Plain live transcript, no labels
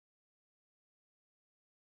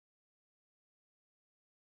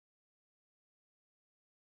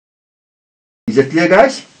Is it clear,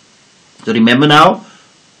 guys? So remember now,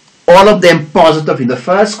 all of them positive in the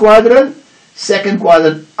first quadrant. Second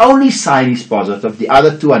quadrant, only sine is positive. The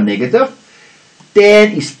other two are negative.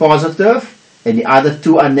 Tan is positive and the other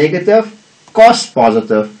two are negative. Cos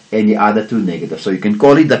positive and the other two negative. So you can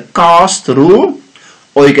call it the cast rule,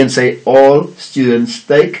 or you can say all students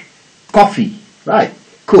take coffee. Right,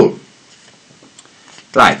 cool.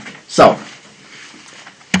 Right, so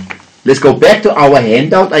let's go back to our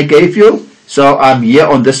handout I gave you. So I'm here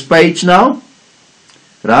on this page now,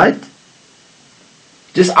 right?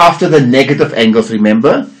 Just after the negative angles,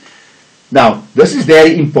 remember? Now, this is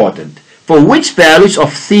very important. For which values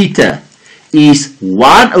of theta is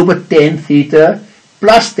 1 over tan theta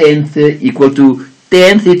plus tan theta equal to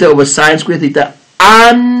tan theta over sine squared theta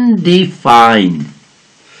undefined?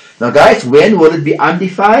 Now guys, when will it be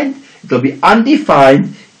undefined? It will be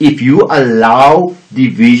undefined if you allow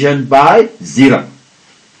division by 0.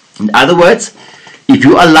 In other words, if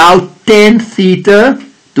you allow tan theta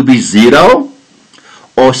to be 0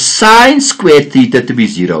 or sine squared theta to be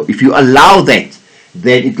 0, if you allow that,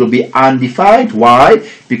 then it will be undefined. Why?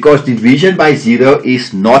 Because division by 0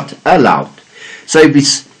 is not allowed. So if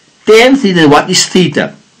it's tan theta, what is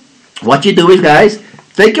theta? What you do is, guys,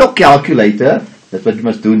 take your calculator, that's what you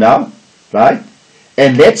must do now, right?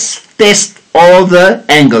 And let's test all the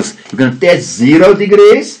angles. You're going to test 0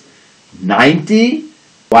 degrees, 90,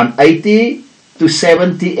 180,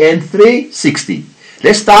 270 and 360.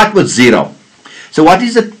 Let's start with 0. So what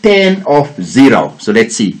is the tan of 0? So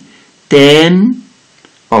let's see. Tan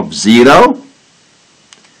of 0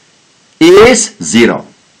 is 0.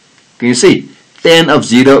 Can you see? Tan of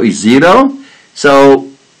 0 is 0. So,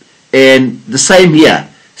 and the same here.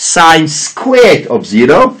 Sine squared of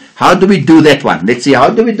 0. How do we do that one? Let's see. How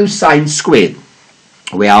do we do sine squared?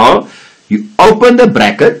 Well, you open the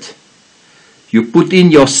bracket. You put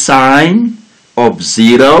in your sine of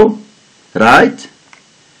 0, right?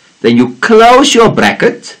 Then you close your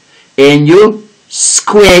bracket and you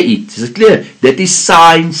square it. Is it clear? That is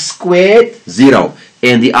sine squared 0.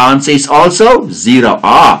 And the answer is also 0.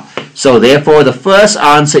 So therefore the first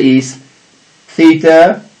answer is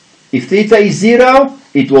theta. If theta is 0,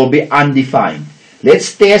 it will be undefined.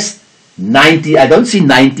 Let's test 90. I don't see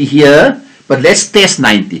 90 here, but let's test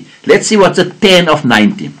 90. Let's see what's the tan of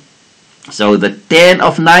 90. So the tan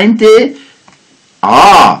of 90,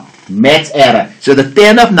 math error. So the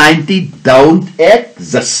tan of 90 don't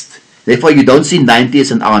exist. Therefore you don't see 90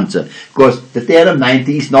 as an answer, because the tan of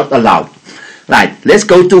 90 is not allowed. Right, let's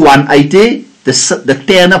go to 180. The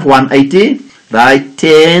tan of 180, right?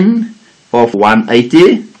 Tan of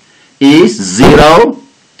 180 is 0.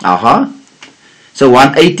 So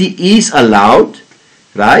 180 is allowed,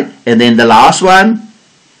 right? And then the last one,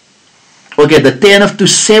 okay, the tan of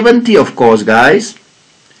 270, of course, guys.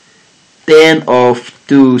 Tan of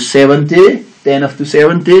 270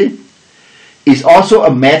 is also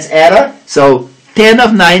a math error. So tan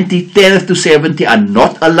of 90, tan of 270 are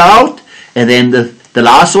not allowed. And then the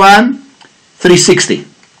last one, 360.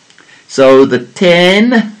 So the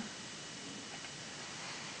tan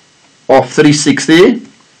of 360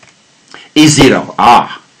 is 0.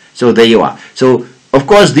 So there you are. So of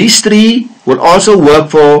course these three will also work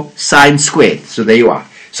for sine squared. So there you are.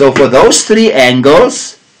 So for those three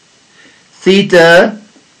angles, theta,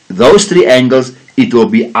 those three angles, it will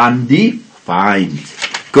be undefined.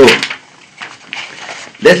 Good.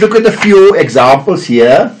 Let's look at a few examples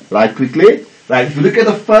here, right, quickly. Right, if you look at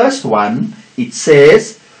the first one, it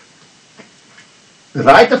says,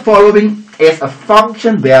 write the following as a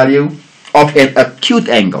function value of an acute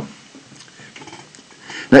angle.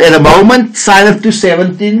 Now at the moment, sine of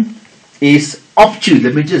 270 is obtuse.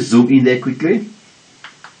 Let me just zoom in there quickly.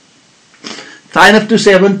 Sine of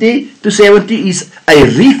 270 is a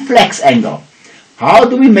reflex angle. How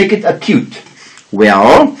do we make it acute?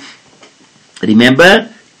 Well, remember,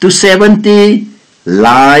 270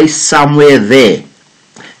 lies somewhere there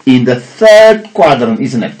in the third quadrant,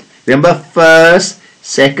 isn't it? Remember, first,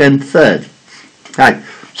 second, third. Right.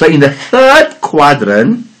 So in the third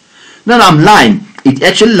quadrant, no, I'm lying. It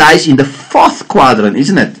actually lies in the fourth quadrant,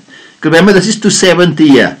 isn't it? Remember, this is 270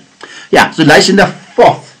 here. Yeah, so it lies in the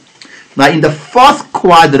fourth. Now in the fourth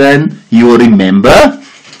quadrant, you will remember,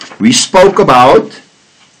 we spoke about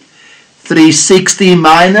 360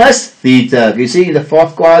 minus theta. You see in the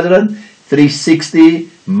fourth quadrant, 360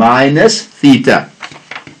 minus theta.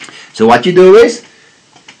 So what you do is,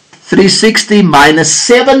 360 minus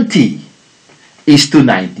 70 is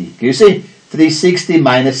 290. Can you see? 360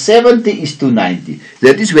 minus 70 is 290.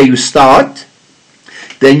 That is where you start.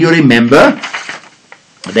 Then you remember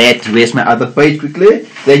that, where's my other page quickly?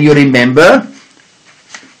 Then you remember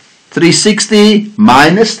 360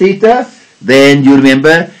 minus theta, then you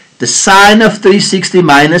remember the sine of 360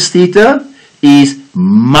 minus theta is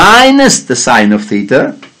minus the sine of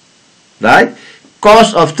theta, right?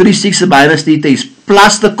 Cos of 360 minus theta is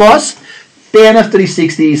plus the cos. Tan of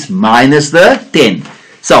 360 is minus the tan.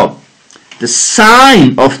 So, the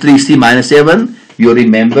sine of 360 minus 7, you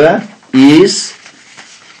remember, is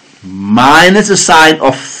minus the sine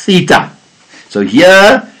of theta. So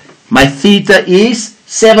here, my theta is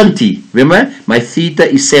 70. Remember, my theta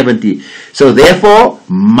is 70. So therefore,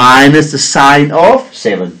 minus the sine of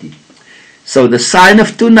 70. So the sine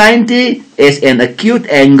of 290 as an acute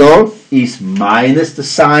angle is minus the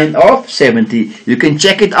sine of 70. You can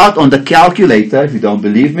check it out on the calculator if you don't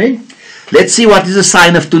believe me. Let's see what is the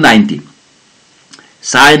sine of 290.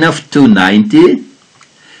 Sine of 290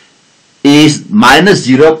 is minus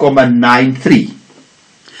 0.93.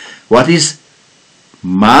 What is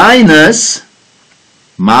minus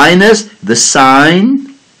the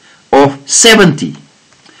sine of 70?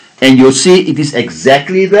 And you'll see it is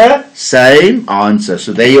exactly the same answer.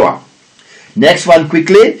 So there you are. Next one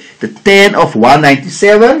quickly. The tan of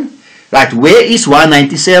 197. Right, where is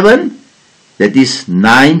 197? That is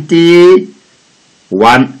 90,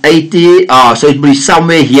 180. So it will be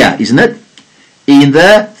somewhere here, isn't it? In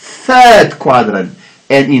the third quadrant.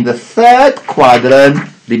 And in the third quadrant,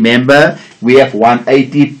 remember, we have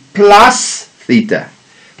 180 plus theta.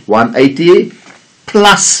 180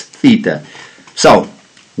 plus theta. So,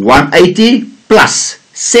 180 plus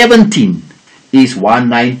 17 is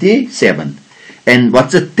 197. And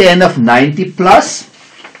what's the tan of 90 plus?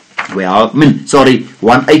 Well,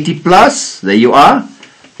 180 plus, there you are.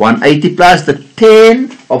 180 plus, the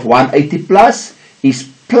tan of 180 plus is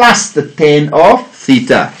plus the tan of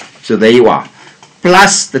theta. So there you are.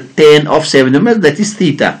 Plus the tan of 7, remember that is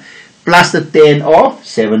theta. Plus the tan of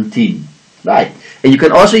 17. Right. And you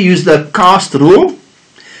can also use the cast rule.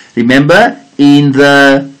 Remember, in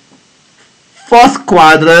the fourth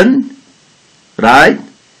quadrant, right,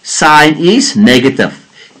 sine is negative.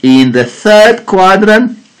 In the third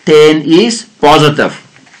quadrant, tan is positive.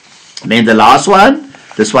 Then the last one,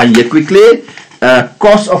 this one here quickly,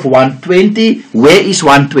 cos of 120. Where is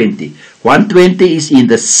 120? 120 is in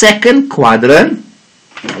the second quadrant,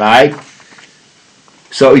 right?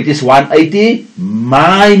 So it is 180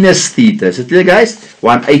 minus theta. So clear, guys?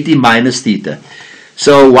 180 minus theta.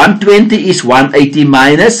 So 120 is 180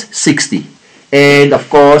 minus 60. And of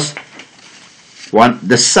course,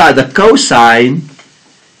 the cosine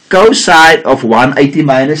of 180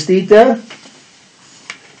 minus theta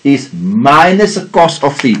is minus the cos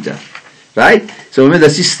of theta. Right? So remember,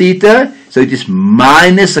 this is theta. So it is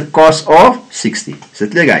minus the cos of 60. So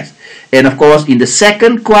clear, guys? And of course, in the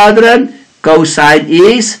second quadrant, cosine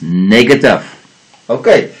is negative.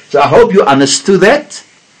 Okay, so I hope you understood that.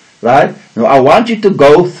 Right? Now I want you to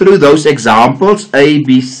go through those examples, A,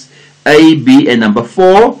 B, and number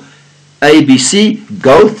 4, A, B, C.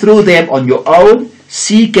 Go through them on your own.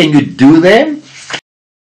 See, can you do them?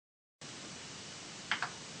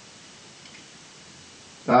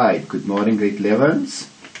 Right, good morning, grade 11s.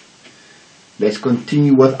 Let's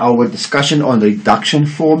continue with our discussion on reduction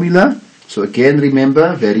formula. So again,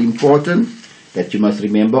 remember, very important, that you must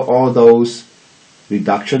remember all those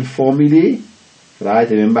reduction formulae. Right,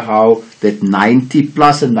 remember how that 90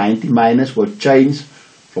 plus and 90 minus will change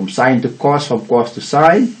from sine to cos, from cos to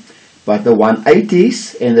sine. But the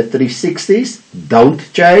 180s and the 360s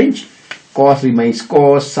don't change. Cos remains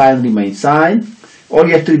cos, sine remains sine. All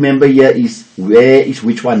you have to remember here is where is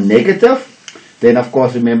which one negative. Then of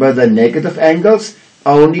course remember the negative angles.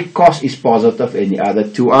 Only cos is positive and the other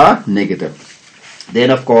two are negative.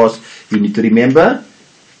 Then of course you need to remember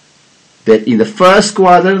that in the first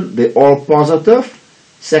quadrant they're all positive.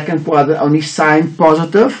 Second quadrant only sine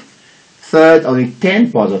positive. Third only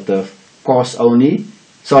tan positive. Fourth only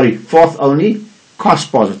cos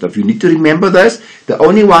positive. You need to remember this. The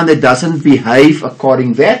only one that doesn't behave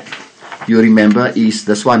according that, you remember, is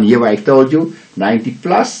this one here where I told you 90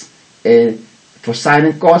 plus, and for sine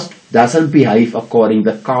and cos doesn't behave according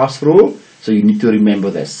the cos rule. So you need to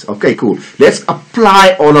remember this. Okay, cool. Let's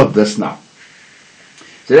apply all of this now.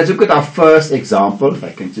 So let's look at our first example. If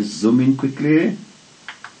I can just zoom in quickly.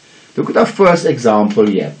 Look at our first example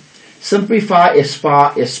here. Simplify as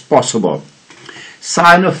far as possible.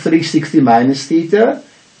 Sine of 360 minus theta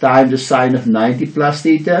times the sine of 90 plus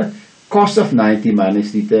theta, cos of 90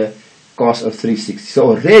 minus theta, cos of 360. So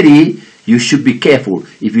already you should be careful.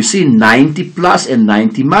 If you see 90 plus and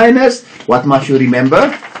 90 minus, what must you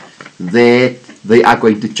remember? That they are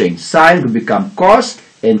going to change. Sine will become cos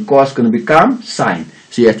and cos going to become sine.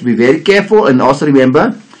 So you have to be very careful, and also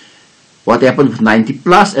remember what happened with 90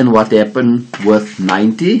 plus and what happened with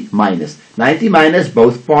 90 minus. 90 minus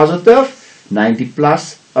both positive, 90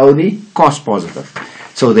 plus only cos positive.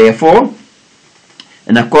 So therefore,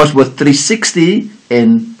 and of course with 360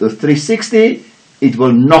 and the 360, it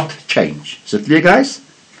will not change. So clear, guys?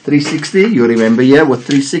 360, you remember here with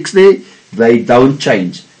 360, they don't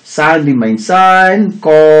change. Sine remains sine,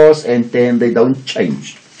 cos and tan, they don't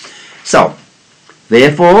change. So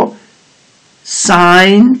therefore,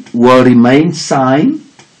 sine will remain sine,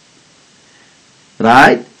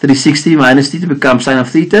 right? 360 minus theta becomes sine of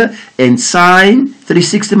theta, and sine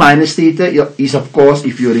 360 minus theta is, of course,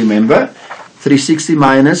 if you remember, 360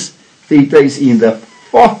 minus theta is in the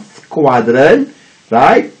fourth quadrant,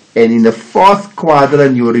 right? And in the fourth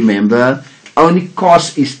quadrant, you remember, only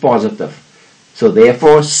cos is positive. So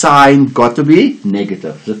therefore, sine got to be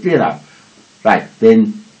negative. So clear now? Right,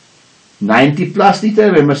 then 90 plus theta,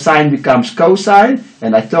 remember sine becomes cosine,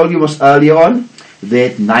 and I told you most earlier on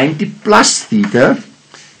that 90 plus theta,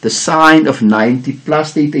 the sine of 90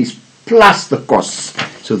 plus theta is plus the cos.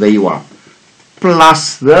 So there you are,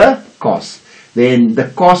 plus the cos. Then the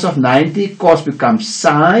cos of 90, cos becomes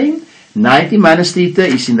sine. 90 minus theta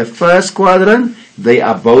is in the first quadrant, they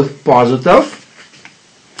are both positive.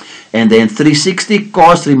 And then 360,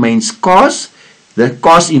 cos remains cos. The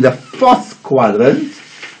cos in the fourth quadrant,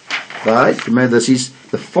 right? Remember, this is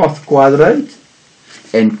the fourth quadrant.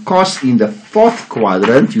 And cos in the fourth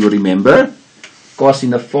quadrant, you remember, cos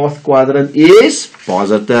in the fourth quadrant is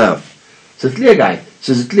positive. So it's clear, guys?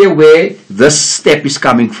 So it's clear where this step is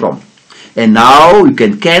coming from. And now you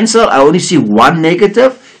can cancel. I only see one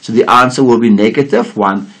negative. So the answer will be negative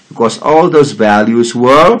 1 because all those values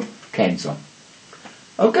will cancel.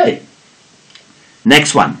 Okay.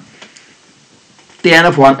 Next one. Tan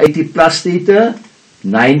of 180 plus theta.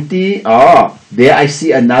 90. Oh, there I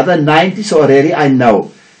see another 90. So already I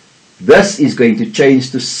know this is going to change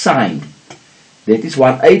to sine. That is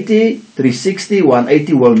 180, 360,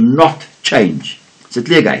 180 will not change. Is it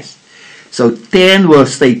clear, guys? So tan will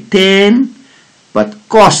stay tan, but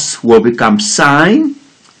cos will become sine.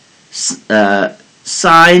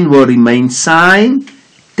 Sine will remain sine.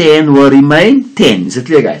 Tan will remain tan. Is it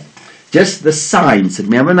clear, guys? Just the signs.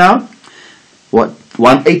 Remember now, what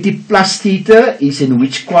 180 plus theta is in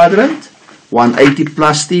which quadrant? 180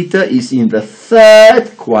 plus theta is in the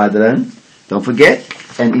third quadrant. Don't forget.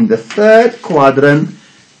 And in the third quadrant,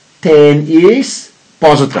 tan is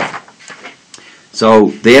positive. So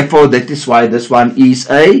therefore, that is why this one is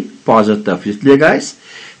a positive. Is it clear, guys?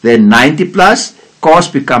 Then 90 plus, cos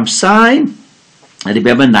becomes sine. And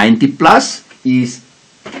remember, 90 plus is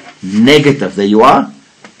negative. There you are.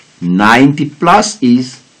 90 plus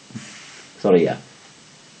is, sorry, yeah.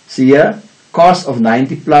 See here, cos of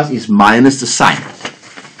 90 plus is minus the sine.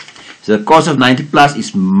 So the cos of 90 plus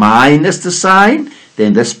is minus the sine.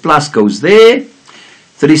 Then this plus goes there.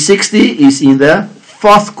 360 is in the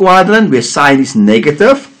fourth quadrant where sine is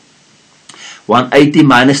negative. 180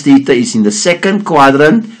 minus theta is in the second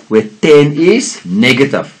quadrant where tan is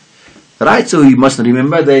negative. Right? So you must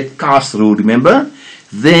remember that cast rule. Remember?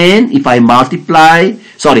 Then if I multiply,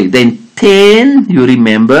 then tan, you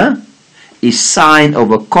remember, is sine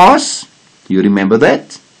over cos. You remember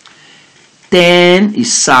that? Tan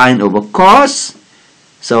is sine over cos.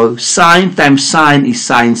 So sine times sine is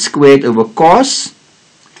sine squared over cos.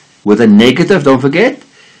 With a negative, don't forget.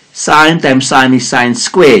 Sine times sine is sine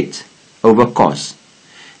squared over cos.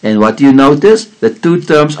 And what do you notice? The two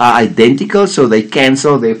terms are identical, so they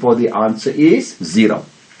cancel. Therefore, the answer is 0.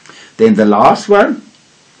 Then the last one.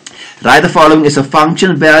 Write the following as a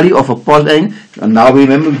function value of a positive angle. And now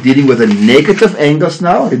remember, we're dealing with the negative angles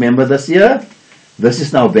now. Remember this here? This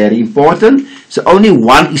is now very important. So only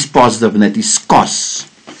one is positive, and that is cos.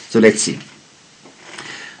 So let's see.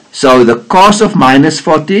 So the cos of minus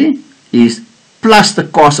 40 is plus the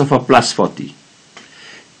cos of a plus 40.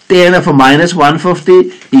 Tan of a minus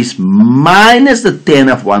 150 is minus the tan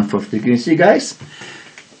of 150. Can you see, guys?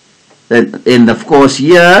 And of course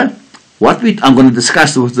here, I'm going to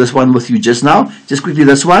discuss this one with you just now. Just quickly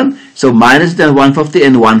this one. So minus tan 150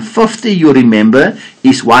 and 150, you remember,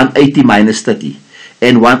 is 180 minus 30.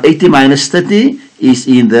 And 180 minus 30 is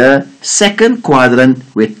in the second quadrant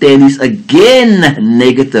where tan is again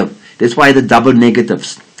negative. That's why the double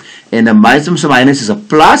negatives. And the minus is a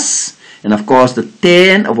plus. And of course the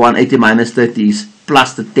tan of 180 minus 30 is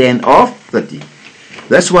plus the tan of 30.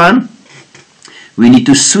 This one, we need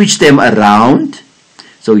to switch them around.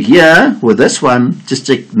 So here, with this one, just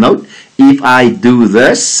take note. If I do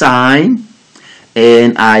this sign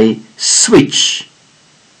and I switch.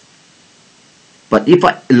 But if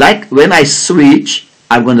I, like when I switch,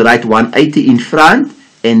 I'm going to write 180 in front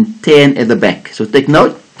and 10 at the back. So take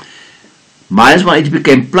note. Minus 180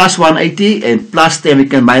 became plus 180 and plus 10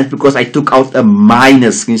 became minus because I took out a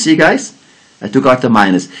minus. Can you see, guys? I took out a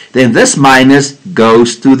minus. Then this minus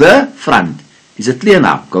goes to the front. Is it clear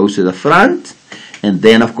now? Goes to the front. And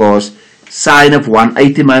then, of course, sine of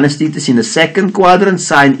 180 minus theta is in the second quadrant.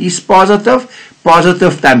 Sine is positive.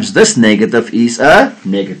 Positive times this negative is a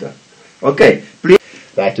negative. Okay. Please.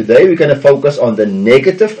 Right, today we're going to focus on the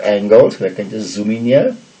negative angles. I can just zoom in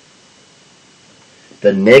here.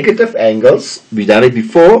 The negative angles, we've done it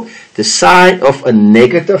before. The sine of a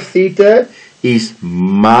negative theta is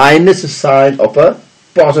minus the sine of a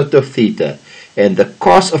positive theta. And the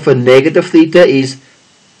cos of a negative theta is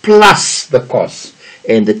plus the cos.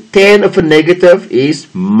 And the tan of a negative is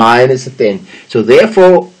minus the tan. So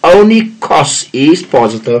therefore, only cos is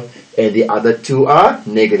positive and the other two are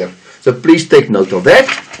negative. So please take note of that.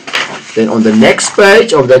 Then on the next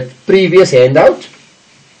page of that previous handout,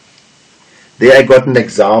 there I got an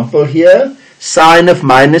example here. Sine of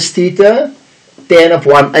minus theta, tan of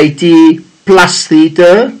 180 plus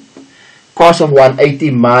theta, cos of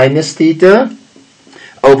 180 minus theta,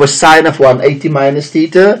 over sine of 180 minus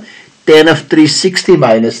theta, tan of 360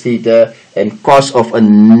 minus theta, and cos of a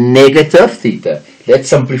negative theta. Let's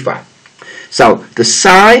simplify. So, the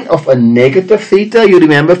sine of a negative theta, you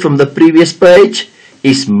remember from the previous page,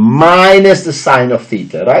 is minus the sine of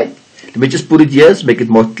theta, right? Let me just put it here to make it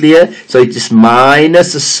more clear. So it is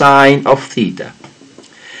minus the sine of theta.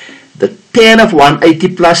 The tan of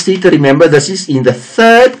 180 plus theta, remember this is in the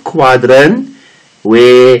third quadrant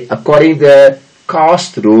where according to the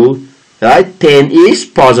cast rule, right, tan is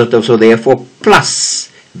positive. So therefore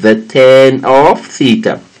plus the tan of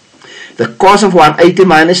theta. The cos of 180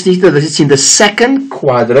 minus theta, this is in the second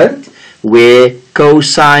quadrant where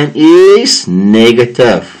cosine is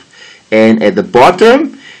negative. And at the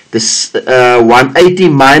bottom, this 180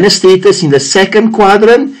 minus theta is in the second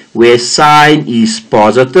quadrant where sine is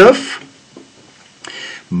positive.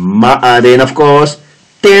 Then of course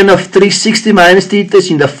tan of 360 minus theta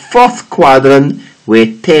is in the fourth quadrant where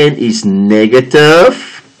tan is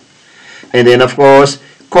negative. And then of course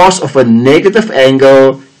cos of a negative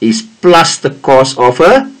angle is plus the cos of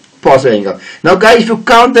a positive angle. Now guys, if you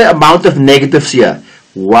count the amount of negatives here,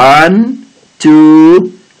 1, 2,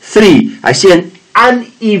 3, I see an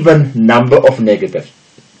uneven number of negatives.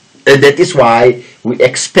 And that is why we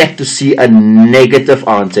expect to see a negative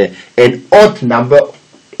answer, an odd number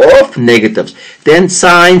of negatives. Then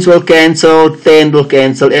sines will cancel, tan will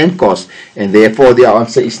cancel, and cos. And therefore the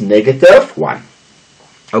answer is negative 1.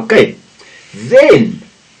 Okay. Then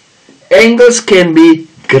angles can be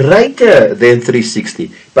greater than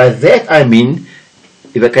 360. By that I mean,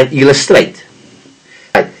 if I can illustrate.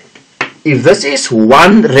 If this is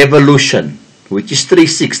one revolution, which is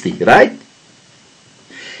 360, right?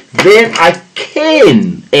 Then I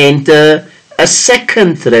can enter a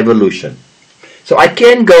second revolution. So I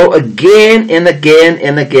can go again and again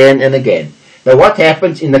and again and again. Now what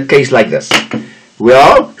happens in a case like this?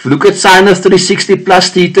 Well, if you look at sine of 360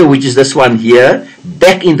 plus theta, which is this one here,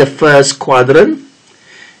 back in the first quadrant,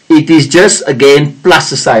 it is just again plus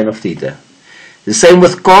the sine of theta. The same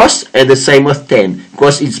with cos and the same with tan,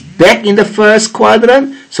 because it's back in the first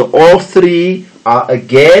quadrant, so all three are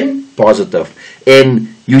again positive. And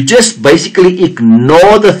you just basically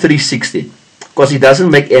ignore the 360, because it doesn't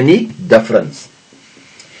make any difference.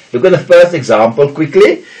 Look at the first example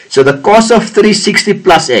quickly. So the cos of 360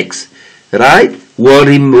 plus x, right,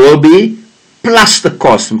 will be plus the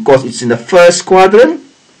cos, because it's in the first quadrant.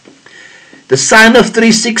 The sine of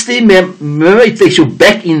 360, remember it takes you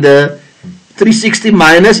back in the 360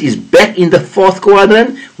 minus is back in the fourth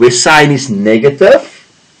quadrant where sine is negative,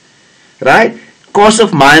 right? Cos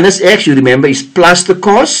of minus x, you remember, is plus the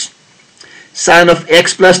cos. Sine of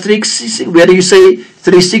x plus 360, whether you say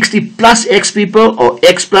 360 plus x, people, or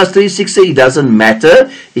x plus 360, it doesn't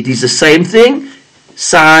matter. It is the same thing.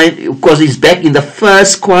 Sine, because it's back in the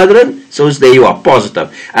first quadrant, so there you are,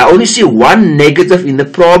 positive. I only see one negative in the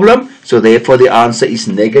problem, so therefore the answer is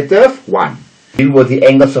negative 1. Deal with the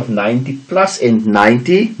angles of 90 plus and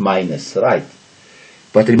 90 minus, right?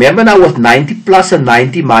 But remember now with 90 plus and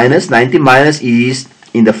 90 minus is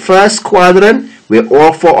in the first quadrant where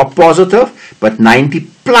all four are positive, but 90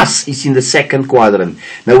 plus is in the second quadrant.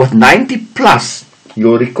 Now with 90 plus,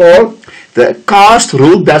 you'll recall the cast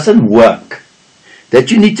rule doesn't work.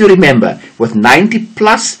 That you need to remember. With 90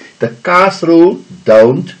 plus, the cast rule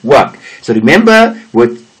don't work. So remember,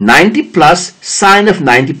 with 90 plus, sine of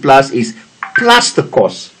 90 plus is plus the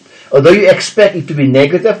cos. Although you expect it to be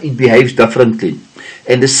negative, it behaves differently.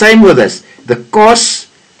 And the same with this. The cos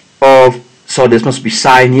of So this must be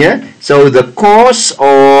sine here. So the cos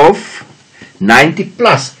of 90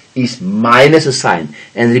 plus is minus a sine.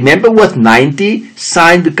 And remember with 90,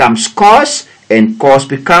 sine becomes cos and cos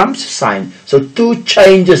becomes sine. So two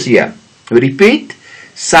changes here. We repeat,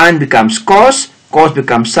 sine becomes cos, cos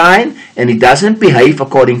becomes sine, and it doesn't behave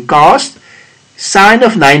according cos. Sine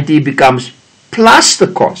of 90 becomes plus the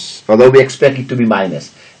cos, although we expect it to be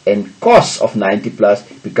minus. And cos of 90 plus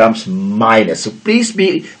becomes minus. So please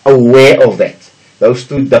be aware of that. Those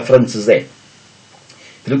two differences there.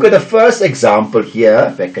 If you look at the first example here,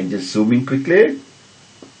 if I can just zoom in quickly.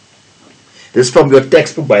 This is from your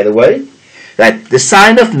textbook, by the way. Right, the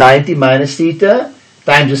sine of 90 minus theta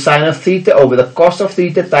times the sine of theta over the cos of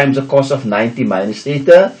theta times the cos of 90 minus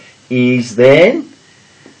theta is then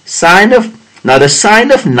sine of, now the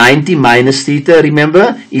sine of 90 minus theta,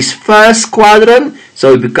 remember, is first quadrant,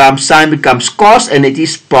 so it becomes, sine becomes cos and it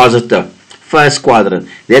is positive. First quadrant,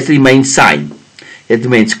 that remains sine. It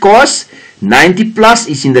remains cos. 90 plus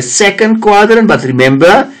is in the second quadrant, but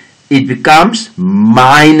remember, it becomes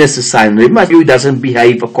minus the sine. Remember, it doesn't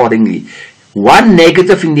behave accordingly. One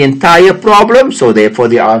negative in the entire problem, so therefore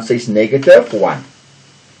the answer is negative 1.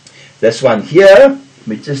 This one here, let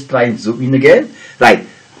me just try and zoom in again. Right,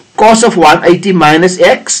 cos of 180 minus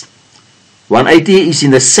x. 180 is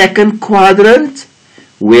in the second quadrant,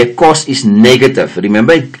 where cos is negative.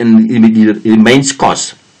 Remember, it remains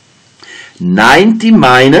cos. 90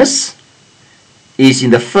 minus is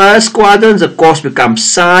in the first quadrant, the cos becomes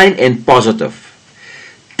sine and positive.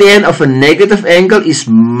 Tan of a negative angle is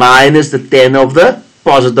minus the tan of the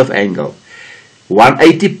positive angle.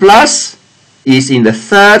 180 plus is in the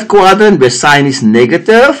third quadrant where sine is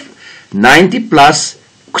negative. 90 plus,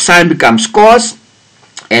 sine becomes cos.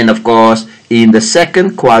 And of course, in the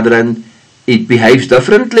second quadrant, it behaves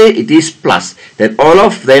differently. It is plus. That all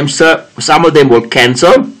of them, some of them will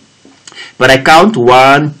cancel. But I count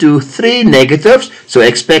 1, 2, 3 negatives. So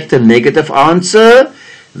expect a negative answer.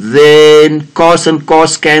 Then cos and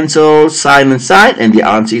cos cancel, sine and sine, and the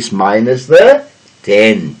answer is minus the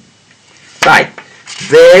 10. Right.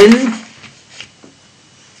 Then,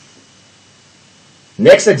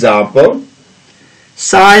 next example,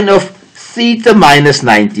 sine of theta minus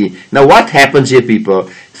 90. Now what happens here, people?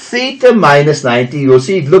 Theta minus 90, you'll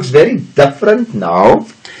see it looks very different now.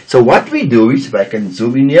 So what we do is, if I can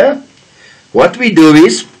zoom in here, what we do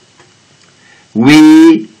is,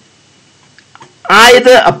 we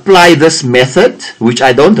either apply this method, which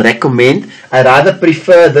I don't recommend. I rather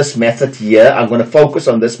prefer this method here. I'm going to focus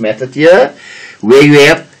on this method here, where you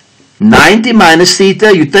have 90 minus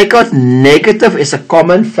theta. You take out negative as a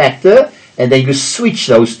common factor, and then you switch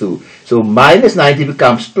those two. So minus 90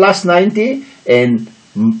 becomes plus 90, and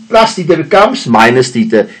plus theta becomes minus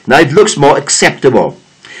theta. Now it looks more acceptable.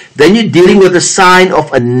 Then you're dealing with the sine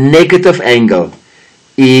of a negative angle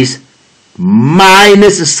is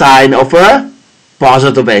minus the sine of a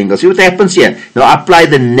positive angle. See what happens here? Now apply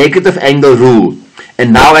the negative angle rule.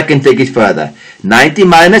 And now I can take it further. 90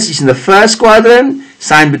 minus is in the first quadrant.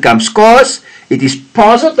 Sine becomes cos. It is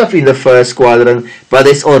positive in the first quadrant, but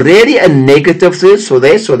there's already a negative there, so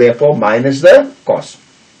therefore minus the cos.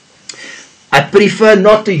 I prefer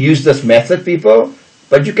not to use this method, people,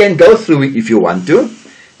 but you can go through it if you want to.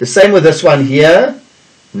 The same with this one here,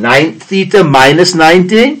 theta minus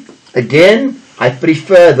 90. Again, I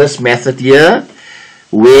prefer this method here,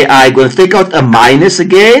 where I'm going to take out a minus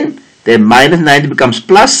again, then minus 90 becomes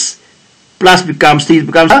plus, plus becomes theta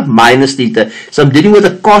becomes minus theta. So I'm dealing with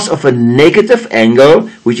the cos of a negative angle,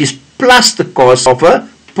 which is plus the cos of a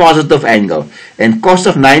positive angle. And cos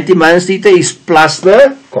of 90 minus theta is plus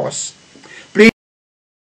the cos.